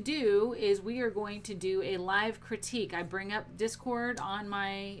going to do is we are going to do a live critique. I bring up Discord on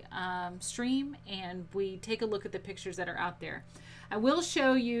my stream and we take a look at the pictures that are out there. I will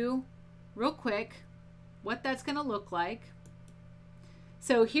show you real quick what that's going to look like.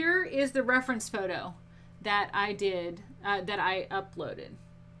 So here is the reference photo that I did, that I uploaded.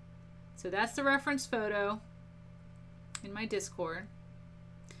 So that's the reference photo in my Discord.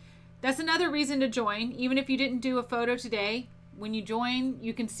 That's another reason to join. Even if you didn't do a photo today, when you join,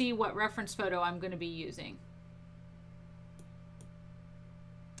 you can see what reference photo I'm going to be using.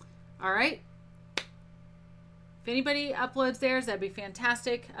 All right. If anybody uploads theirs, that'd be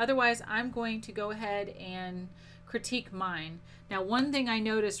fantastic. Otherwise, I'm going to go ahead and critique mine. Now, one thing I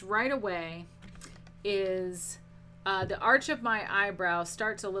noticed right away is the arch of my eyebrow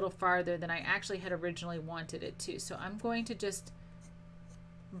starts a little farther than I actually had originally wanted it to. So I'm going to just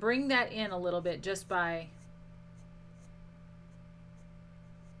bring that in a little bit just by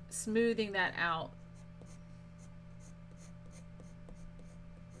smoothing that out.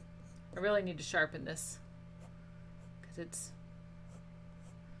 I really need to sharpen this because it's,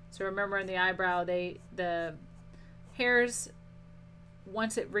 so remember in the eyebrow, the hairs,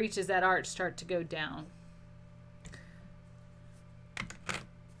 once it reaches that arch, start to go down.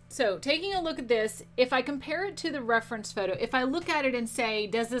 So taking a look at this, if I compare it to the reference photo, if I look at it and say,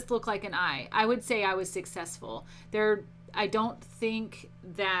 does this look like an eye? I would say I was successful. I don't think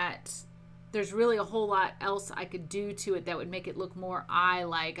that there's really a whole lot else I could do to it that would make it look more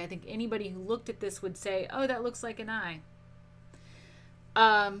eye-like. I think anybody who looked at this would say, oh, that looks like an eye.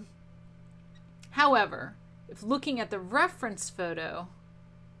 However, if looking at the reference photo,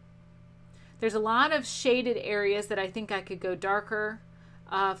 there's a lot of shaded areas that I think I could go darker.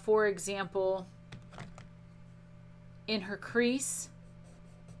 For example, in her crease.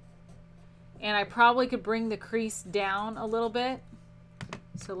 And I probably could bring the crease down a little bit.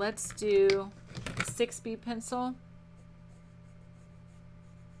 So let's do a 6B pencil.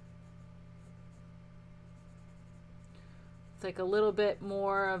 It's like a little bit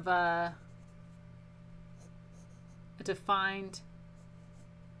more of a defined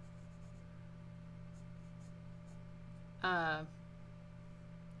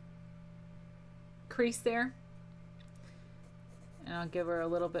crease there. And I'll give her a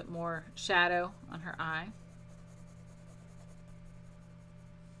little bit more shadow on her eye.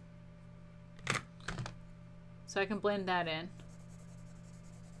 So I can blend that in.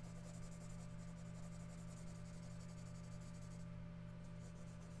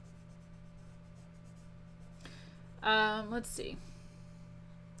 Let's see.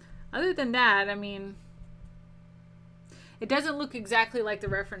 Other than that, I mean, it doesn't look exactly like the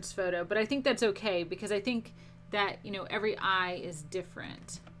reference photo, but I think that's okay because I think that, you know, every eye is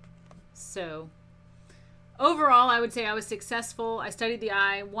different. So overall, I would say I was successful. I studied the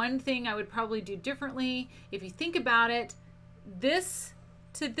eye. One thing I would probably do differently, if you think about it, this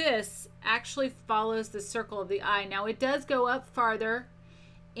to this actually follows the circle of the eye. Now it does go up farther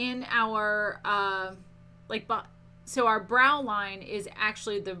in our, so our brow line is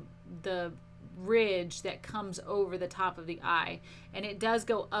actually the ridge that comes over the top of the eye, and it does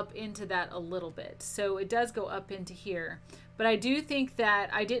go up into that a little bit, so it does go up into here. But I do think that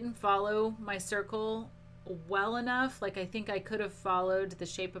I didn't follow my circle well enough. Like I think I could have followed the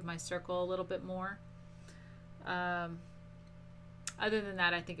shape of my circle a little bit more. Other than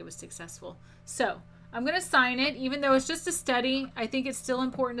that, I think it was successful. So I'm going to sign it, even though it's just a study. I think it's still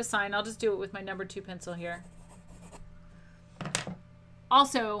important to sign. I'll just do it with my number 2 pencil here.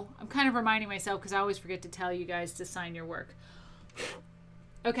 Also, I'm kind of reminding myself because I always forget to tell you guys to sign your work.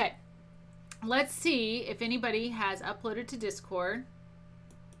 Okay. Let's see if anybody has uploaded to Discord.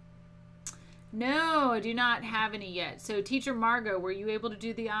 No, I do not have any yet. So, Teacher Margot, were you able to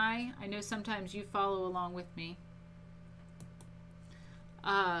do the eye? I know sometimes you follow along with me.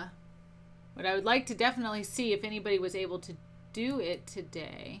 But I would like to definitely see if anybody was able to do it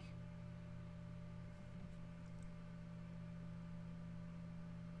today.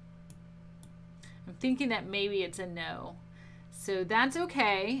 I'm thinking that maybe it's a no. So that's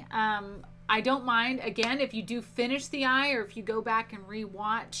okay. I don't mind. Again, if you do finish the eye or if you go back and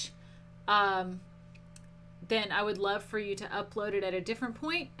re-watch, then I would love for you to upload it at a different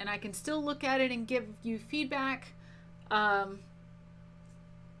point and I can still look at it and give you feedback.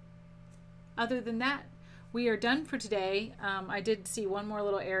 Other than that, we are done for today. I did see one more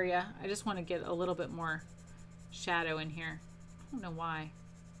little area. I just want to get a little bit more shadow in here. I don't know why.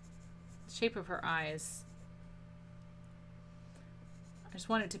 The shape of her eyes. I just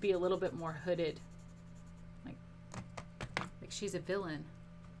want it to be a little bit more hooded. Like she's a villain.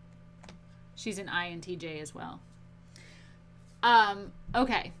 She's an INTJ as well.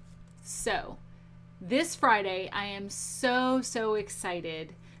 Okay. So, this Friday, I am so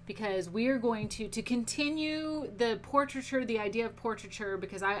excited because we are going to continue the portraiture, the idea of portraiture,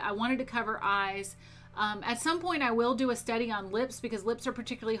 because I wanted to cover eyes. At some point, I will do a study on lips because lips are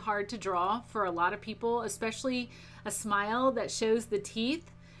particularly hard to draw for a lot of people, especially a smile that shows the teeth.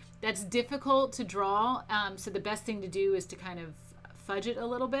 That's difficult to draw. So the best thing to do is to kind of fudge it a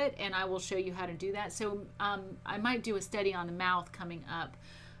little bit, and I will show you how to do that. So I might do a study on the mouth coming up.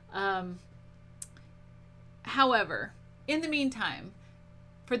 However, in the meantime,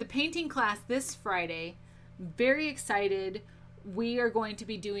 for the painting class this Friday, very excited, we are going to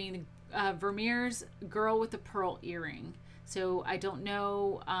be doing Vermeer's Girl with the Pearl Earring. So I don't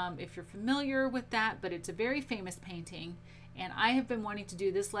know if you're familiar with that, but it's a very famous painting. And I have been wanting to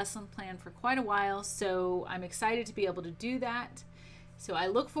do this lesson plan for quite a while, so I'm excited to be able to do that. So I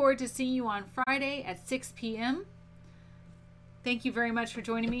look forward to seeing you on Friday at 6 p.m. Thank you very much for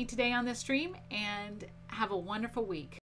joining me today on this stream, and have a wonderful week.